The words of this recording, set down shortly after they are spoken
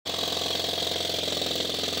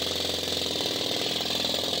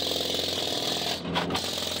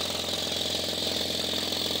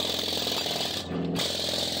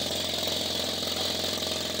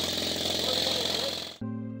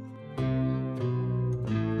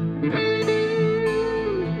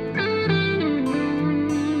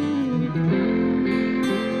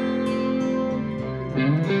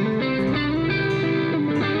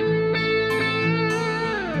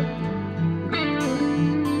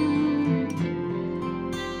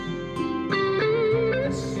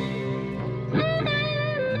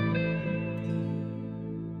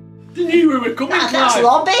Come in, That's Clive.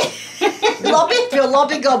 lobby. Lobby for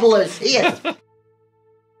lobby gobblers. Here.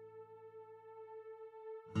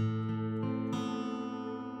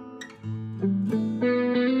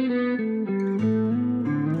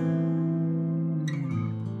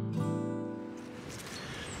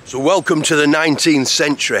 So welcome to the 19th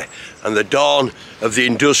century and the dawn of the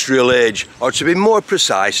industrial age, or to be more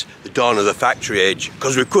precise, the dawn of the factory age,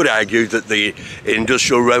 because we could argue that the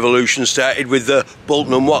industrial revolution started with the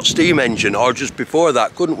Boulton and Watt steam engine, or just before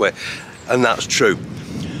that, couldn't we? And that's true.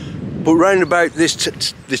 But round about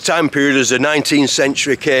this time period, as the 19th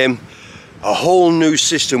century came, a whole new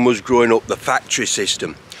system was growing up, the factory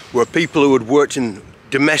system, where people who had worked in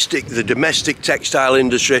the domestic textile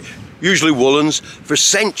industry, usually woolens, for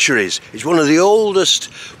centuries. It's one of the oldest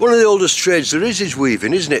trades there is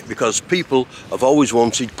weaving, isn't it? Because people have always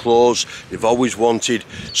wanted clothes, they've always wanted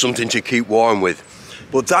something to keep warm with.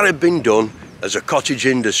 But that had been done as a cottage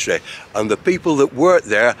industry, and the people that worked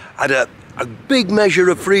there had a big measure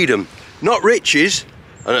of freedom. Not riches,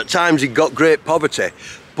 and at times it got great poverty,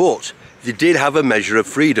 but they did have a measure of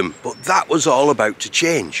freedom. But that was all about to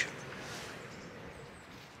change.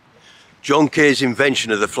 John Kay's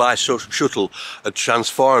invention of the fly shuttle had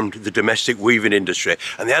transformed the domestic weaving industry,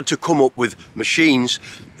 and they had to come up with machines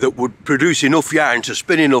that would produce enough yarn to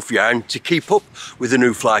spin enough yarn to keep up with the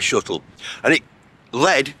new fly shuttle. And it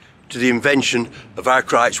led to the invention of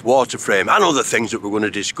Arkwright's water frame and other things that we're going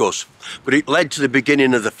to discuss. But it led to the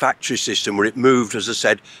beginning of the factory system, where it moved, as I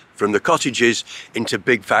said, from the cottages into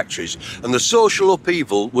big factories. And the social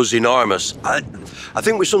upheaval was enormous. I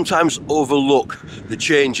think we sometimes overlook the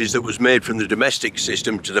changes that was made from the domestic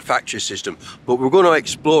system to the factory system, but we're going to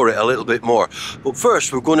explore it a little bit more. But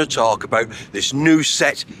first, we're going to talk about this new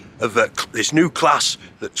set of this new class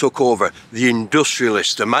that took over, the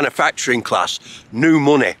industrialists, the manufacturing class, new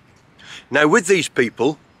money. Now, with these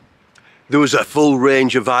people, there was a full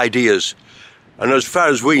range of ideas. And as far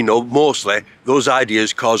as we know, mostly, those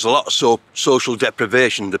ideas caused a lot of social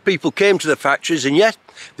deprivation. The people came to the factories, and yet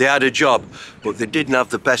they had a job, but they didn't have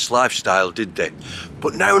the best lifestyle, did they?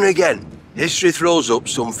 But now and again, history throws up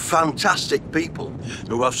some fantastic people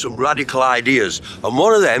who have some radical ideas, and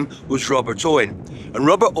one of them was Robert Owen. And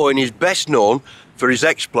Robert Owen is best known for his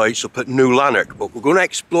exploits up at New Lanark, but we're going to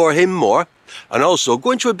explore him more and also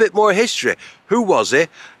go into a bit more history. Who was he?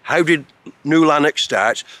 How did New Lanark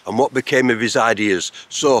start, and what became of his ideas?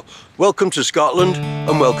 So, welcome to Scotland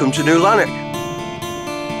and welcome to New Lanark.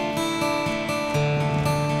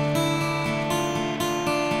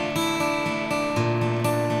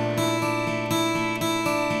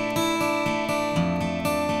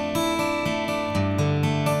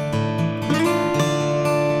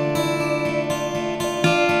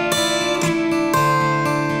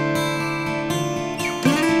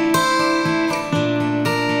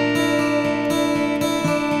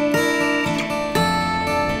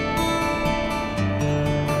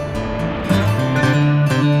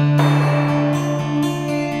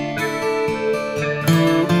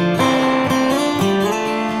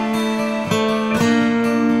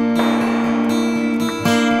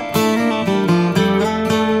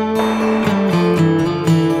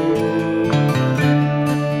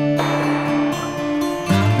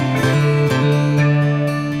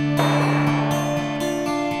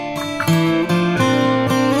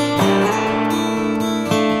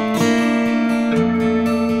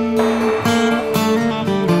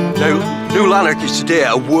 Lanark is today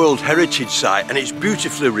a World Heritage Site, and it's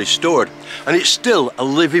beautifully restored, and it's still a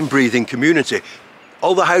living, breathing community.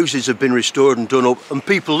 All the houses have been restored and done up, and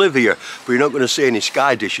people live here, but you're not going to see any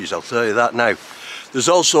sky dishes, I'll tell you that now. There's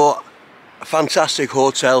also a fantastic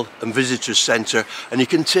hotel and visitors centre, and you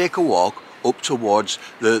can take a walk up towards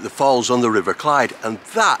the falls on the River Clyde, and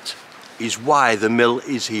that is why the mill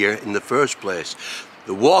is here in the first place.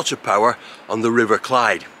 The water power on the River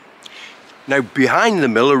Clyde. Now, behind the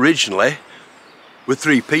mill originally were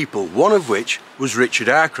three people, one of which was Richard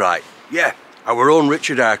Arkwright. Yeah, our own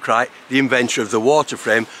Richard Arkwright, the inventor of the water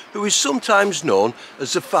frame, who is sometimes known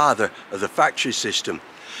as the father of the factory system.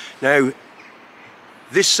 Now,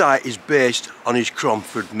 this site is based on his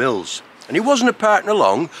Cromford Mills, and he wasn't a partner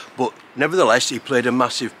long, but nevertheless he played a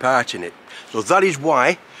massive part in it. So that is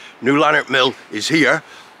why New Lanark Mill is here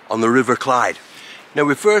on the River Clyde. Now,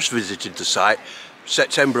 we first visited the site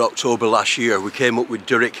September, October last year. We came up with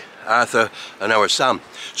Derek, Arthur and our Sam.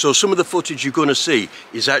 So some of the footage you're going to see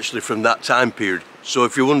is actually from that time period. So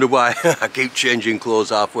if you wonder why I keep changing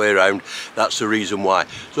clothes halfway around, that's the reason why.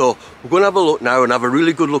 So we're going to have a look now and have a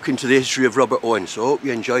really good look into the history of Robert Owen. So I hope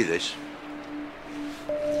you enjoy this.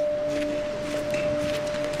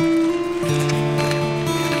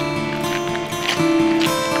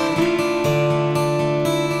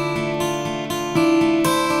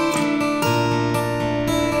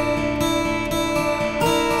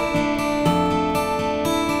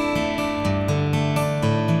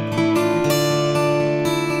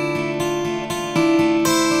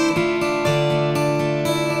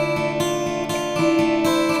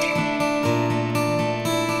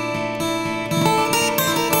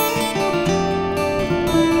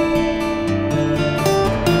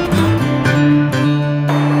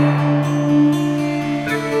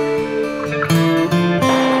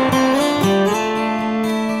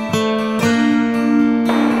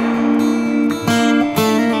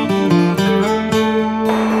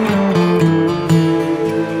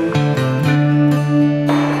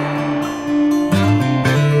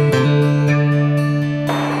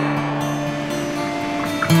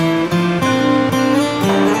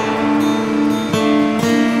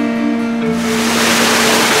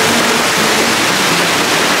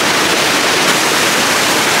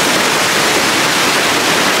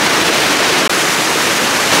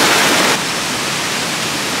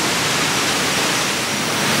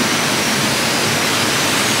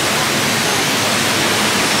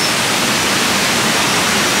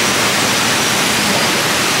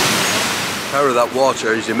 of that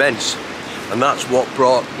water is immense, and that's what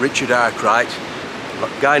brought Richard Arkwright,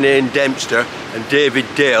 a guy named Dempster, and David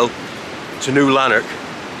Dale to New Lanark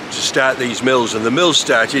to start these mills. And the mills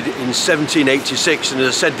started in 1786, and as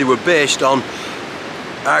I said, they were based on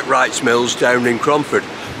Arkwright's mills down in Cromford.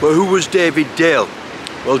 But who was David Dale?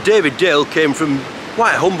 Well, David Dale came from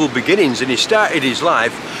quite humble beginnings, and he started his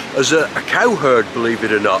life as a cowherd, believe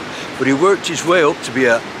it or not, but he worked his way up to be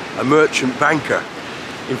a merchant banker.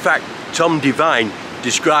 In fact, Tom Devine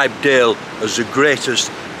described Dale as the greatest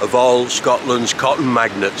of all Scotland's cotton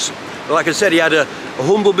magnates. Like I said, he had a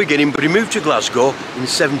humble beginning, but he moved to Glasgow in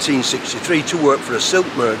 1763 to work for a silk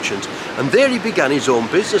merchant, and there he began his own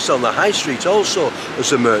business on the high street also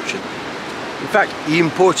as a merchant. In fact, he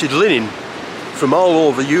imported linen from all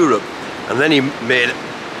over Europe, and then he made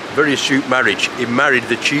a very astute marriage. He married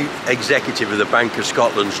the chief executive of the Bank of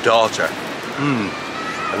Scotland's daughter.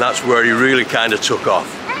 And that's where he really kind of took off.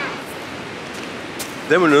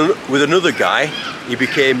 Then with another guy, he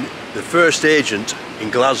became the first agent in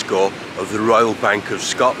Glasgow of the Royal Bank of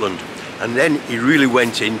Scotland. And then he really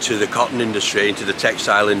went into the cotton industry, into the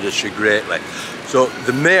textile industry greatly. So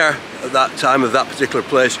the mayor at that time of that particular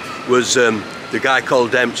place was the guy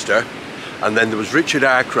called Dempster, and then there was Richard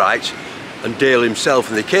Arkwright and Dale himself,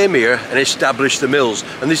 and they came here and established the mills,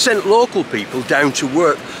 and they sent local people down to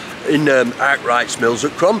work in Arkwright's mills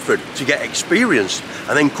at Cromford to get experience,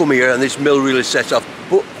 and then come here and this mill really set off.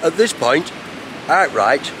 But at this point,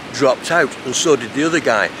 Arkwright dropped out, and so did the other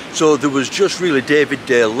guy, so there was just really David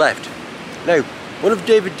Dale left. Now, one of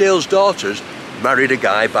David Dale's daughters married a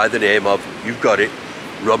guy by the name of, you've got it,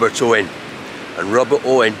 Robert Owen, and Robert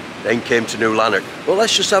Owen then came to New Lanark. Well,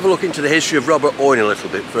 let's just have a look into the history of Robert Owen a little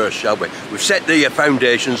bit first, shall we? We've set the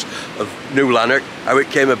foundations of New Lanark, how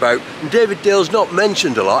it came about, and David Dale's not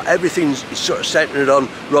mentioned a lot. Everything's sort of centred on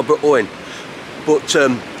Robert Owen. But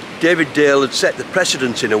David Dale had set the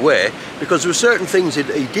precedent in a way, because there were certain things that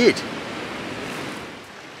he did.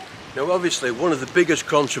 Now, obviously, one of the biggest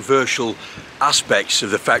controversial aspects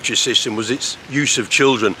of the factory system was its use of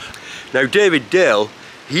children. Now, David Dale,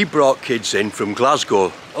 he brought kids in from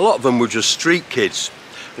Glasgow. A lot of them were just street kids,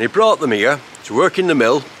 and he brought them here to work in the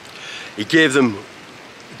mill. He gave them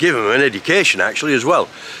an education actually as well.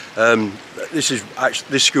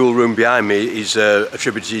 This schoolroom behind me is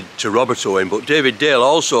attributed to Robert Owen, but David Dale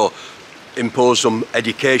also imposed some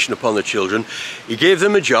education upon the children. He gave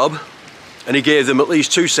them a job, and he gave them at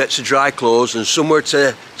least 2 sets of dry clothes and somewhere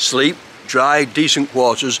to sleep, dry, decent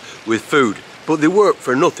quarters with food. But they worked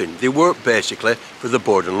for nothing. They worked basically for the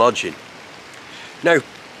board and lodging. Now,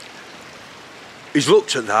 he's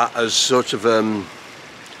looked at that as sort of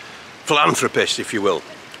philanthropist, if you will.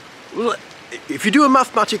 Well, if you do a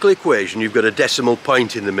mathematical equation, you've got a decimal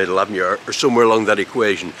point in the middle, haven't you, or somewhere along that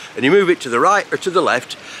equation, and you move it to the right or to the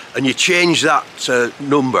left, and you change that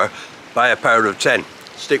number by a power of 10.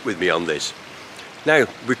 Stick with me on this. Now,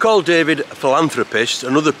 we call David a philanthropist,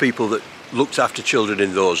 and other people that looked after children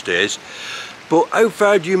in those days. But how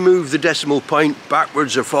far do you move the decimal point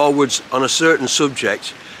backwards or forwards on a certain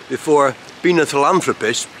subject before being a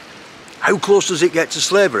philanthropist? How close does it get to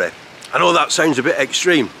slavery? I know that sounds a bit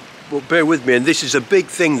extreme, but bear with me, and this is a big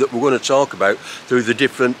thing that we're going to talk about through the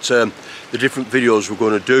different videos we're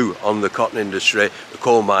going to do on the cotton industry, the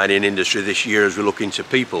coal mining industry this year as we look into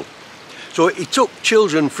people. So he took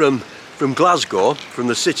children from Glasgow, from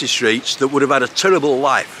the city streets, that would have had a terrible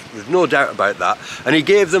life, there's no doubt about that, and he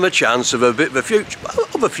gave them a chance of a bit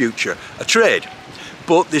of a future, a trade.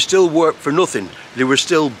 But they still worked for nothing. They were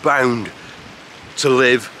still bound to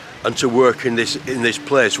live and to work in this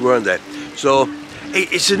place, weren't they? So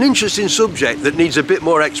it's an interesting subject that needs a bit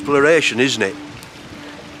more exploration, isn't it?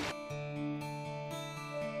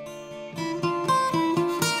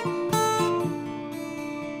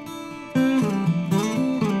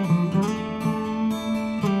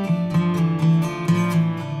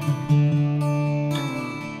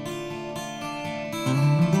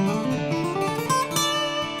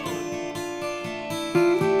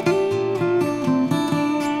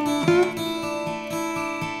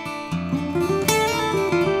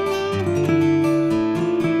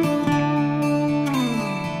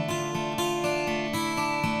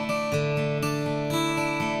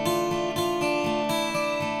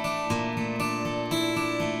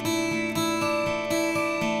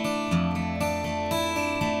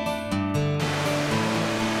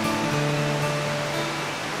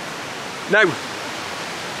 Now,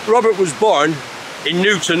 Robert was born in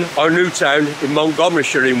Newton or Newtown in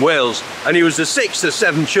Montgomeryshire in Wales, and he was the 6th of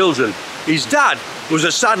 7 children. His dad was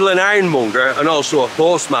a saddle and ironmonger and also a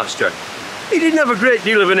postmaster. He didn't have a great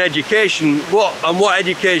deal of an education, what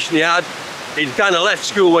education he had, He'd kind of left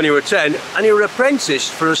school when he was 10, and he was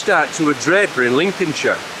apprenticed for a start to a draper in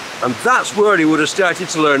Lincolnshire. And that's where he would have started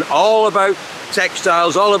to learn all about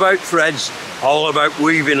textiles, all about threads, all about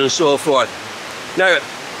weaving and so forth. Now,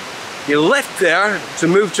 he left there to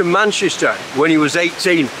move to Manchester when he was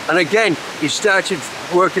 18, and again he started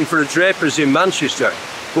working for the drapers in Manchester.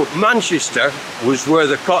 But Manchester was where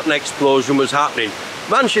the cotton explosion was happening.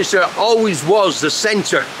 Manchester always was the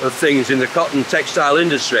centre of things in the cotton textile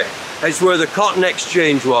industry. It's where the cotton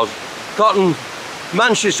exchange was.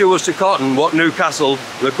 Manchester was to cotton what Newcastle,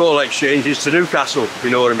 the coal exchange, is to Newcastle, if you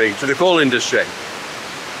know what I mean, to the coal industry.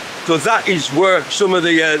 So that is where some of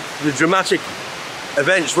the dramatic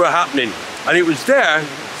events were happening. And it was there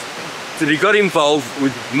that he got involved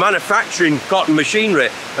with manufacturing cotton machinery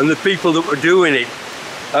and the people that were doing it.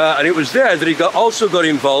 And it was there that he also got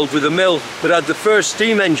involved with a mill that had the first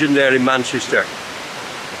steam engine there in Manchester.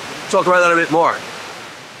 Talk about that a bit more.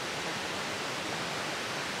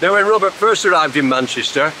 Now, when Robert first arrived in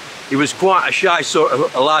Manchester, he was quite a shy sort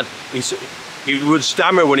of a lad. He would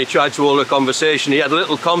stammer when he tried to hold a conversation. He had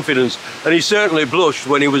little confidence, and he certainly blushed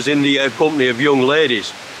when he was in the company of young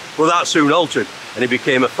ladies. Well, that soon altered, and he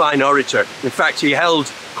became a fine orator. In fact, he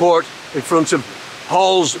held court in front of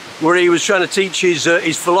halls where he was trying to teach his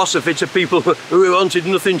philosophy to people who wanted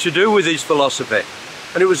nothing to do with his philosophy.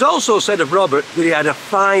 And it was also said of Robert that he had a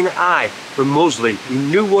fine eye for muslin. He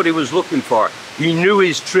knew what he was looking for. He knew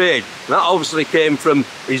his trade. That obviously came from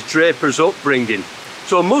his draper's upbringing.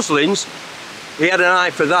 So muslins, he had an eye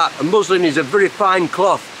for that. And muslin is a very fine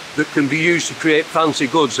cloth that can be used to create fancy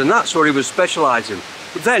goods, and that's where he was specialising.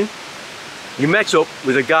 But then he met up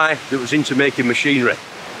with a guy that was into making machinery.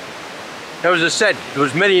 Now, as I said, there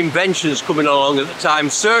was many inventions coming along at the time,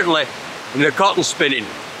 certainly in the cotton spinning,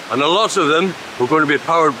 and a lot of them were going to be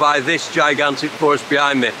powered by this gigantic force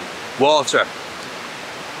behind me, water.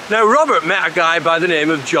 Now, Robert met a guy by the name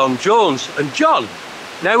of John Jones, and John,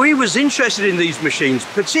 now he was interested in these machines,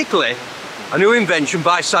 particularly a new invention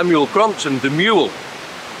by Samuel Crompton, the mule.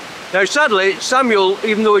 Now, sadly, Samuel,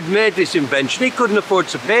 even though he'd made this invention, he couldn't afford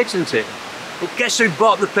to patent it. But guess who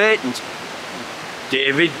bought the patent?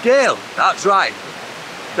 David Dale, that's right.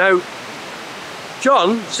 Now,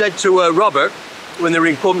 John said to Robert, when they were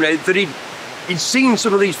in company, that he'd seen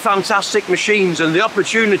some of these fantastic machines and the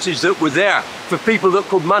opportunities that were there for people that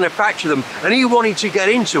could manufacture them, and he wanted to get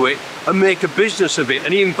into it and make a business of it,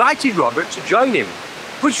 and he invited Robert to join him,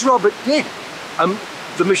 which Robert did. And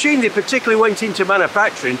the machine they particularly went into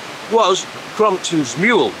manufacturing was Crompton's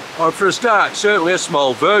mule, or for a start, certainly a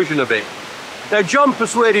small version of it. Now, John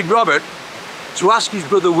persuaded Robert to ask his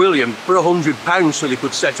brother William for £100 so they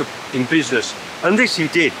could set up in business, and this he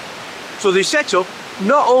did. So they set up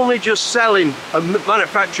not only just selling and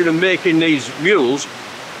manufacturing and making these mules,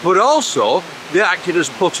 but also they acted as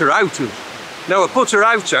putter-outers. Now, a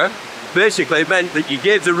putter-outer basically meant that you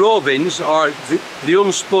gave the rovings, or the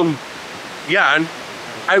unspun yarn,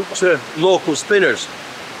 out to local spinners.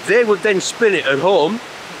 They would then spin it at home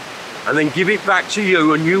and then give it back to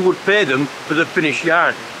you, and you would pay them for the finished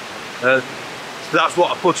yarn. That's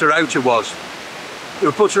what a putter-outer was. There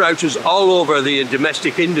were putter-outers all over the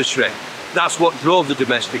domestic industry. That's what drove the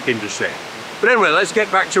domestic industry. But anyway, let's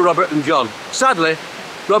get back to Robert and John. Sadly,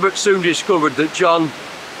 Robert soon discovered that John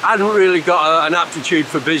hadn't really got an aptitude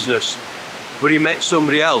for business, but he met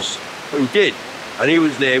somebody else who did, and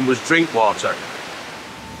his name was Drinkwater.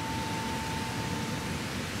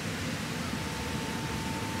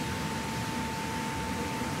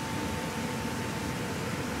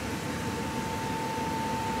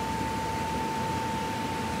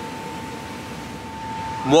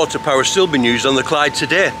 Water power still being used on the Clyde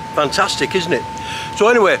today. Fantastic, isn't it? So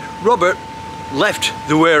anyway, Robert left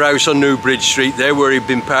the warehouse on New Bridge Street, there where he'd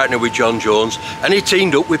been partnered with John Jones, and he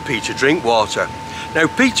teamed up with Peter Drinkwater. Now,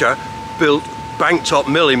 Peter built Banktop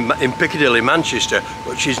Mill in Piccadilly, Manchester,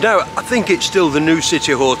 which is now, I think it's still the New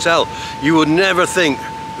City Hotel. You would never think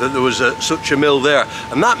that there was such a mill there,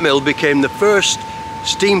 and that mill became the first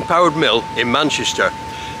steam-powered mill in Manchester.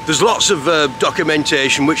 There's lots of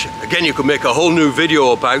documentation, which again you could make a whole new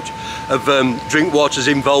video about, of Drinkwater's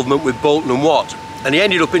involvement with Bolton and Watt. And he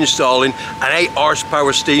ended up installing an 8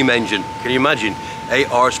 horsepower steam engine. Can you imagine? 8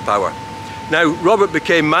 horsepower. Now, Robert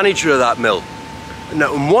became manager of that mill.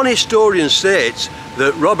 Now, one historian states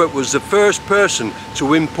that Robert was the first person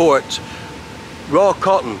to import raw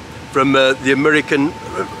cotton from the American,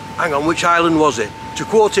 hang on, which island was it? To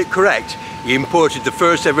quote it correct, he imported the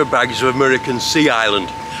first ever bags of American Sea Island,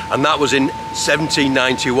 and that was in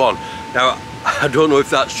 1791. Now, I don't know if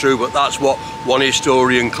that's true, but that's what one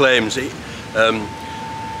historian claims.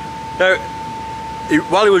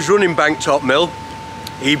 While he was running Banktop Mill,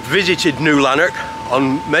 He visited New Lanark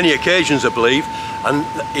on many occasions, I believe, and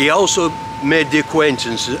he also made the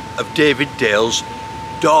acquaintance of David Dale's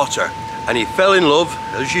daughter, and he fell in love,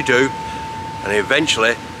 as you do, and he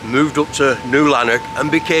eventually moved up to New Lanark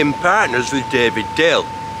and became partners with David Dale.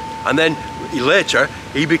 And then later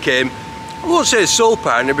he became, I won't say sole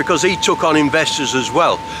partner because he took on investors as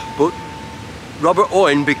well, but Robert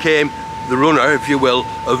Owen became the runner, if you will,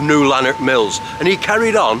 of New Lanark Mills, and he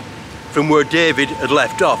carried on from where David had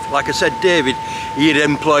left off. Like I said, David, he had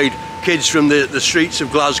employed kids from the streets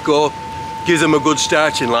of Glasgow, give them a good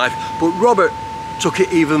start in life, but Robert took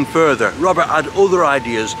it even further. Robert had other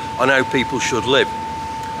ideas on how people should live.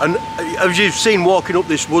 And as you've seen walking up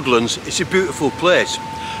this woodlands, it's a beautiful place.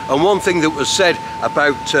 And one thing that was said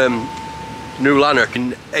about New Lanark in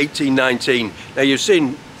 1819, now you've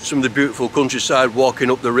seen some of the beautiful countryside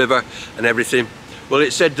walking up the river and everything. Well,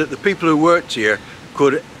 it said that the people who worked here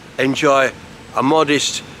could enjoy a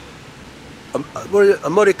modicum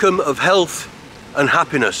of health and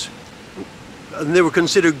happiness. And they were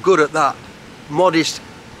considered good at that. Modest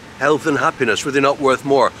health and happiness, were they not worth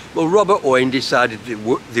more? Well, Robert Owen decided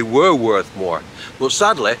they were worth more. But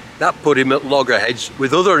sadly, that put him at loggerheads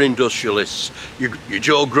with other industrialists, your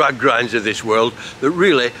Joe Gradgrinds of this world, that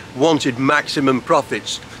really wanted maximum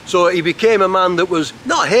profits. So he became a man that was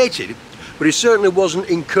not hated, but he certainly wasn't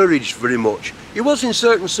encouraged very much. He was in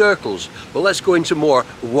certain circles, but let's go into more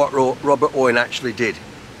of what Robert Owen actually did.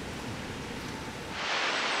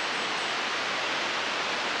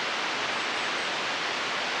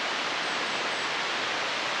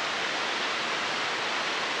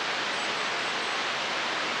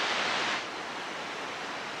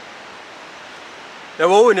 Now,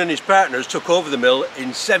 Owen and his partners took over the mill in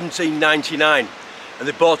 1799 and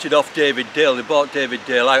they bought it off David Dale. They bought David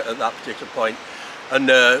Dale out at that particular point, and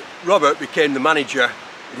Robert became the manager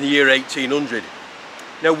in the year 1800.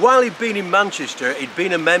 Now, while he'd been in Manchester, he'd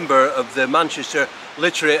been a member of the Manchester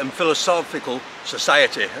Literary and Philosophical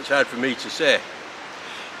Society. That's hard for me to say.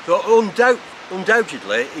 So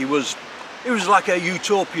undoubtedly he was like a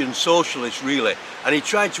utopian socialist, really, and he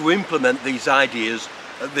tried to implement these ideas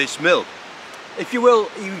at this mill. If you will,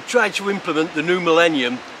 he tried to implement the new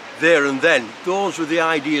millennium there and then. Those were the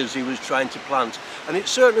ideas he was trying to plant, and it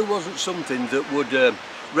certainly wasn't something that would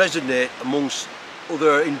resonate amongst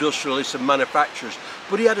other industrialists and manufacturers,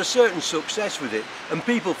 but he had a certain success with it, and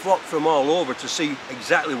people flocked from all over to see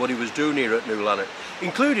exactly what he was doing here at New Lanark,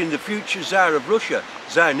 including the future Tsar of Russia,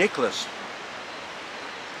 Tsar Nicholas.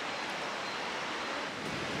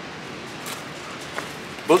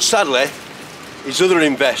 But sadly, his other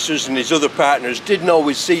investors and his other partners didn't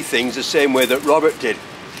always see things the same way that Robert did.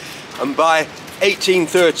 And by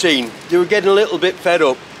 1813, they were getting a little bit fed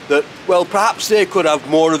up that, well, perhaps they could have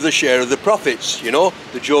more of the share of the profits, you know,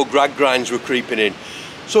 the Joe Gradgrinds were creeping in.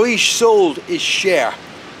 So he sold his share,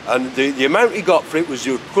 and the amount he got for it was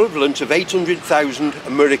the equivalent of 800,000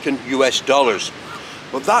 American US dollars.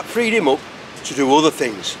 But that freed him up to do other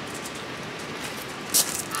things.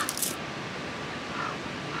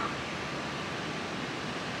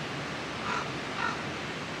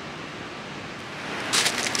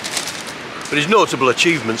 But his notable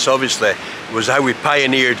achievements, obviously, was how he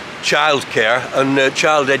pioneered childcare and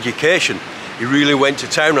child education. He really went to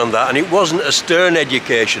town on that, and it wasn't a stern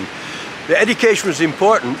education. The education was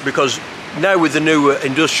important because now with the new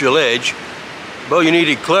industrial age, well, you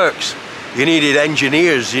needed clerks, you needed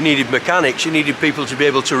engineers, you needed mechanics, you needed people to be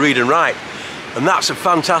able to read and write. And that's a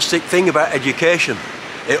fantastic thing about education.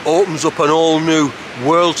 It opens up an all new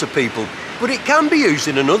world to people, but it can be used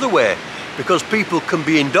in another way, because people can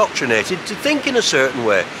be indoctrinated to think in a certain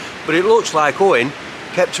way. But it looks like Owen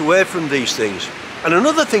kept away from these things. And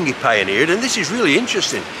another thing he pioneered, and this is really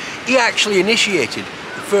interesting, he actually initiated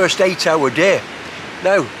the first 8-hour day.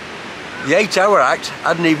 Now, the 8-hour Act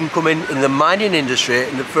hadn't even come in the mining industry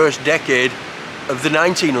in the first decade of the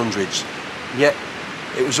 1900s. Yet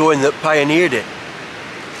it was Owen that pioneered it.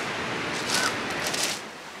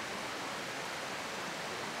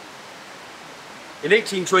 In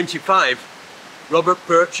 1825, Robert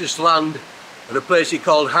purchased land at a place he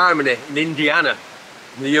called Harmony in Indiana,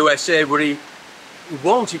 in the USA, where he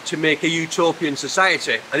wanted to make a utopian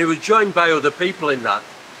society, and he was joined by other people in that.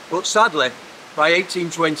 But sadly, by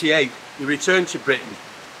 1828, he returned to Britain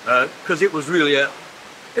because it was really a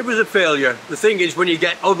failure. The thing is, when you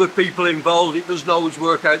get other people involved, it doesn't always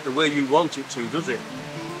work out the way you want it to, does it?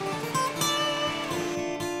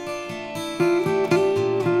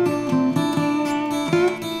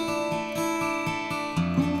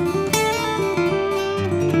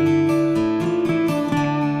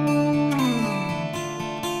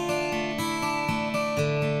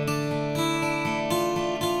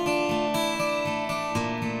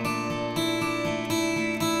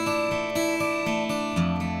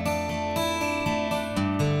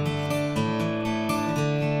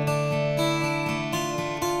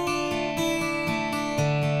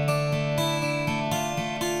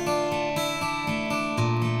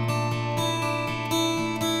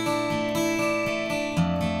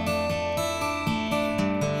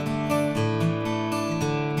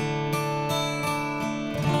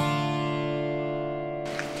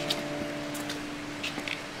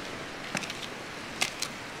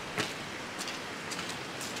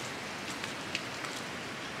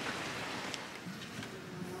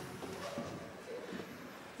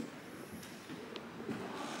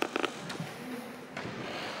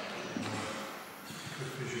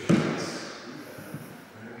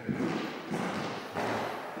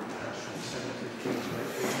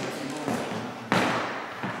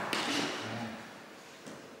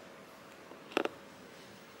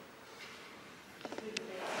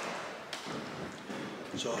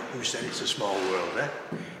 So who said it's a small world, eh?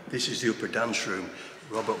 This is the upper dance room.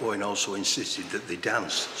 Robert Owen also insisted that they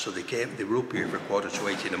dance, so they were up here for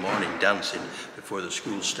 7:45 in the morning dancing before the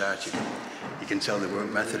school started. You can tell they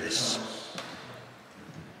weren't Methodists.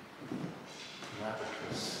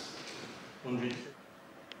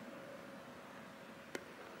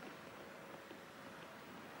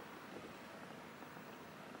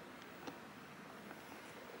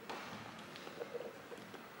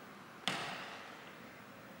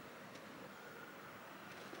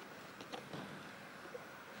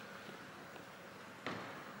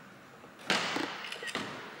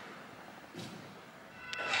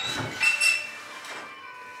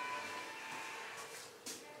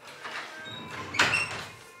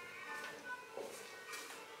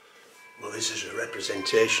 Well, this is a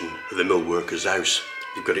representation of the mill worker's house.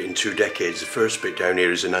 You've got it in 2 decades. The first bit down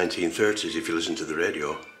here is the 1930s, if you listen to the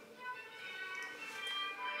radio.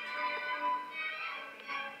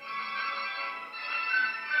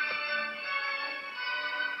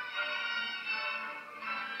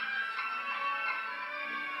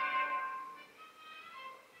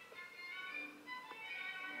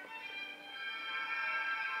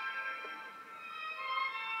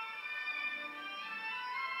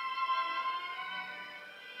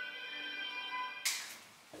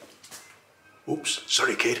 Oops,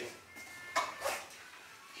 sorry kid.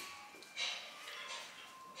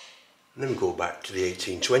 And then we go back to the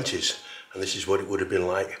 1820s, and this is what it would have been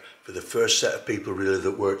like for the first set of people really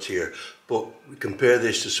that worked here. But we compare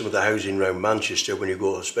this to some of the housing around Manchester when you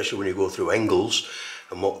go, especially when you go through Engels,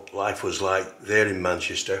 and what life was like there in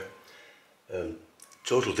Manchester.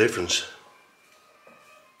 Total difference.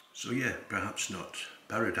 So yeah, perhaps not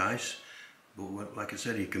paradise, but like I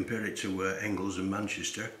said, you compare it to Engels and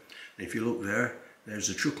Manchester. And if you look there, there's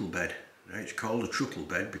a truckle bed. Now, it's called a truckle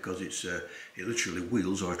bed because it literally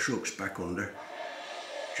wheels our trucks back under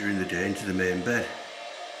during the day into the main bed.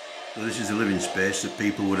 So this is the living space that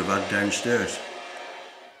people would have had downstairs.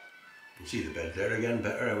 You can see the bed there again,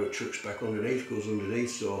 better how it trucks back underneath, goes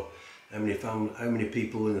underneath. So how many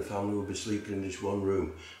people in the family will be sleeping in this one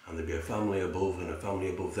room, and there'll be a family above and a family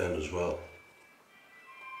above them as well.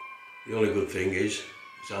 The only good thing is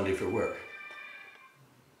it's handy for work.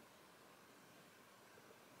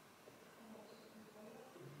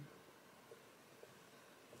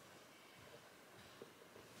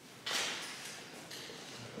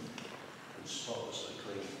 Spotlessly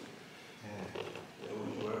clean. They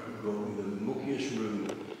always work and go in the muckiest room,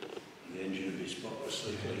 and the engine would be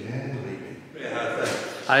spotlessly clean. Believe me.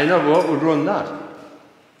 I know what would run that.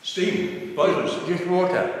 Steam, boilers. Just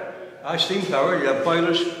water. Steam power, you have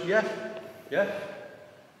boilers, yeah.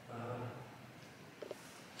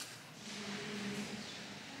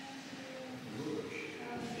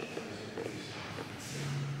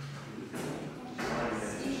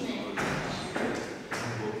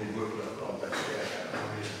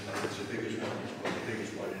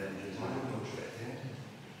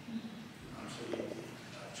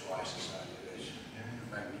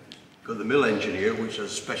 Got the mill engine here, which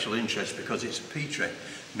has special interest because it's a Petrie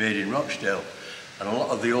made in Rochdale, and a lot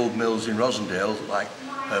of the old mills in Rosendale, like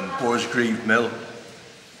Boarsgreave Mill,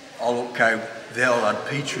 Allupcow, they all had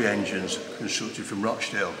Petrie engines constructed from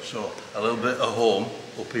Rochdale. So a little bit of home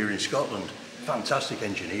up here in Scotland. Fantastic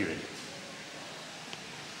engineering.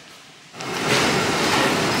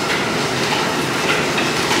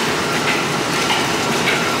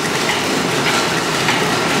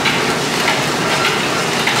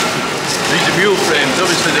 Mule frames,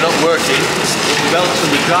 obviously they're not working, but the belts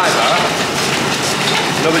and the drive are,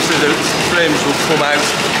 and obviously the frames will come out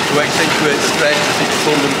to accentuate the threads as it's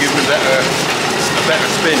spun and give them a better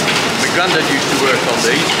spin. My granddad used to work on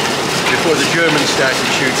these before the Germans started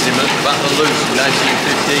shooting him at the Battle of Loos in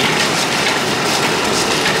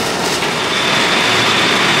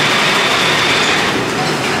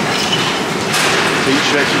 1915. Heat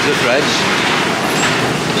stretches the threads.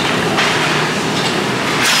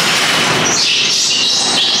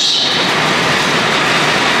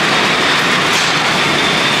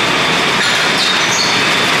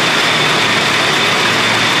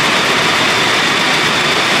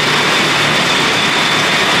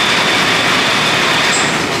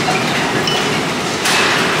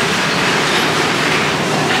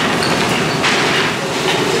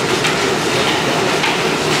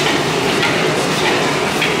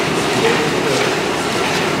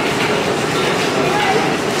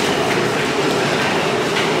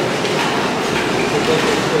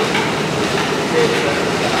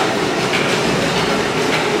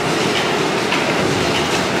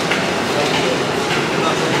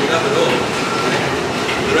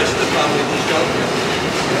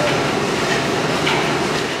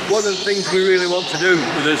 we really want to do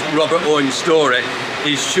with this Robert Owen story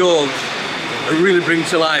is show and really bring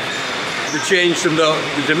to life the change from the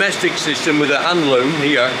domestic system with the handloom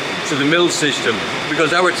here to the mill system,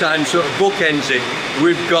 because our time sort of bookends it.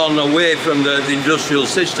 We've gone away from the industrial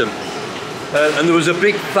system. And there was a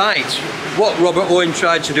big fight. What Robert Owen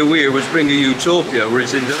tried to do here was bring a utopia,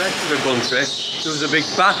 whereas in the rest of the country there was a big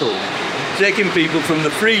battle, taking people from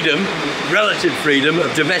the freedom, relative freedom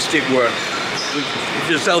of domestic work. If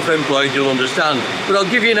you're self-employed, you'll understand. But I'll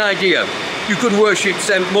give you an idea. You could worship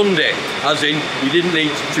St. Monday, as in you didn't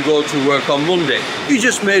need to go to work on Monday. You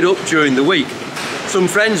just made up during the week. Some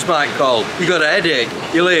friends might call, you got a headache,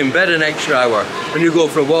 you lay in bed an extra hour and you go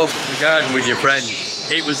for a walk in the garden with your friends.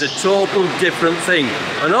 It was a total different thing.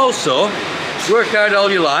 And also, work hard all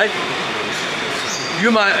your life, you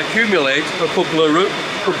might accumulate a couple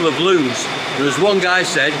of looms. And as one guy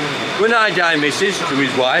said, when I die, missus, to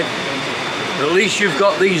his wife, at least you've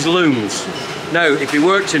got these looms. Now, if he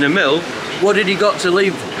worked in a mill, what did he got to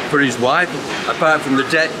leave for his wife, apart from the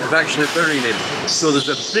debt of actually burying him? So there's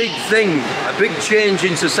a big thing, a big change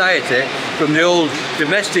in society from the old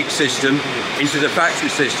domestic system into the factory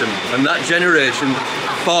system, and that generation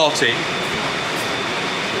fought it.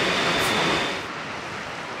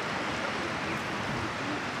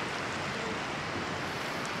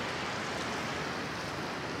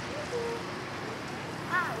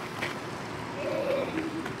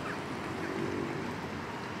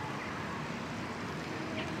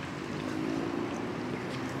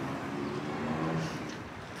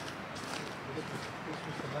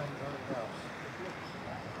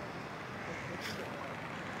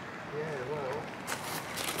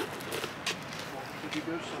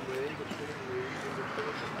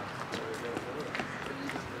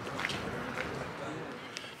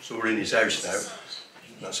 So we're in his house now.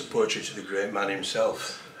 That's a portrait of the great man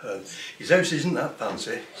himself. His house isn't that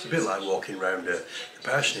fancy. It's a bit like walking around the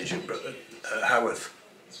parsonage at Haworth.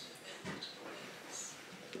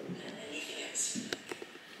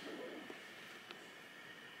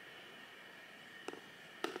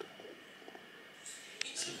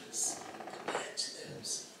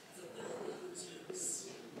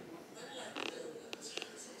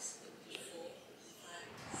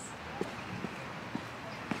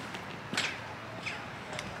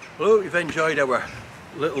 Well, I hope you've enjoyed our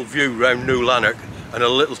little view round New Lanark and a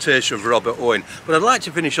little taste of Robert Owen. But I'd like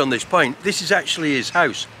to finish on this point. This is actually his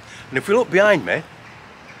house. And if we look behind me,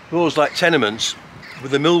 those like tenements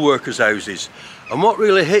with the mill workers' houses. And what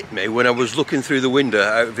really hit me when I was looking through the window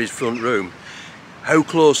out of his front room, how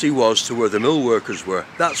close he was to where the mill workers were.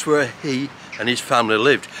 That's where he and his family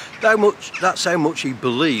lived. That's how much he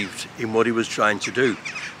believed in what he was trying to do.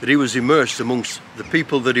 That he was immersed amongst the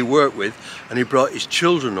people that he worked with, and he brought his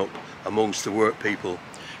children up amongst the work people.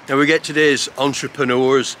 Now we get today's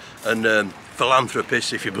entrepreneurs and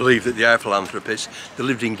philanthropists, if you believe that they are philanthropists. They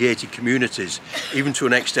lived in gated communities. Even to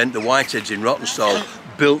an extent, the Whiteheads in Rottenstall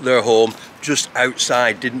built their home just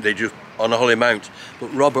outside, didn't they, just on a Holly Mount.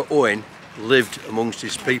 But Robert Owen lived amongst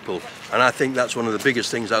his people, and I think that's one of the biggest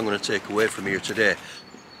things I'm going to take away from here today.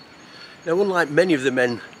 Now, unlike many of the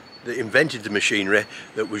men that invented the machinery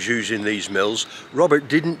that was used in these mills, Robert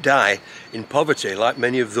didn't die in poverty like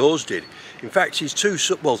many of those did. In fact,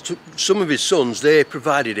 some of his sons, they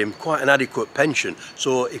provided him quite an adequate pension,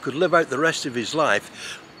 so he could live out the rest of his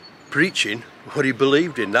life preaching what he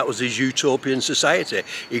believed in. That was his utopian society.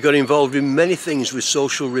 He got involved in many things with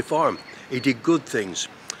social reform. He did good things.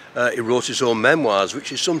 He wrote his own memoirs,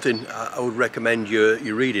 which is something I would recommend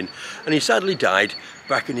you reading. And he sadly died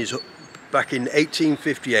back in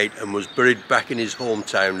 1858 and was buried back in his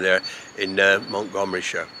hometown there in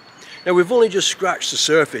Montgomeryshire. Now, we've only just scratched the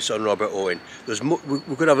surface on Robert Owen.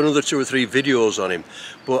 We could have another 2 or 3 videos on him,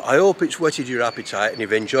 but I hope it's whetted your appetite and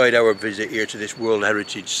you've enjoyed our visit here to this World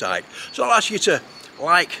Heritage Site. So I'll ask you to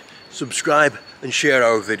like, subscribe and share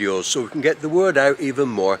our videos so we can get the word out even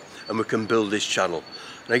more and we can build this channel.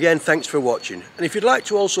 And again, thanks for watching. And if you'd like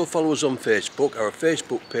to also follow us on Facebook, our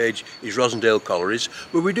Facebook page is Rosendale Collieries,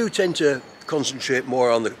 where we do tend to concentrate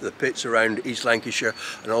more on the pits around East Lancashire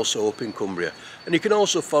and also up in Cumbria. And you can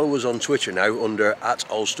also follow us on Twitter now under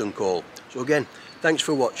 @AlstonCole. So again, thanks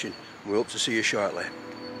for watching and we hope to see you shortly.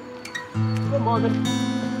 Good morning.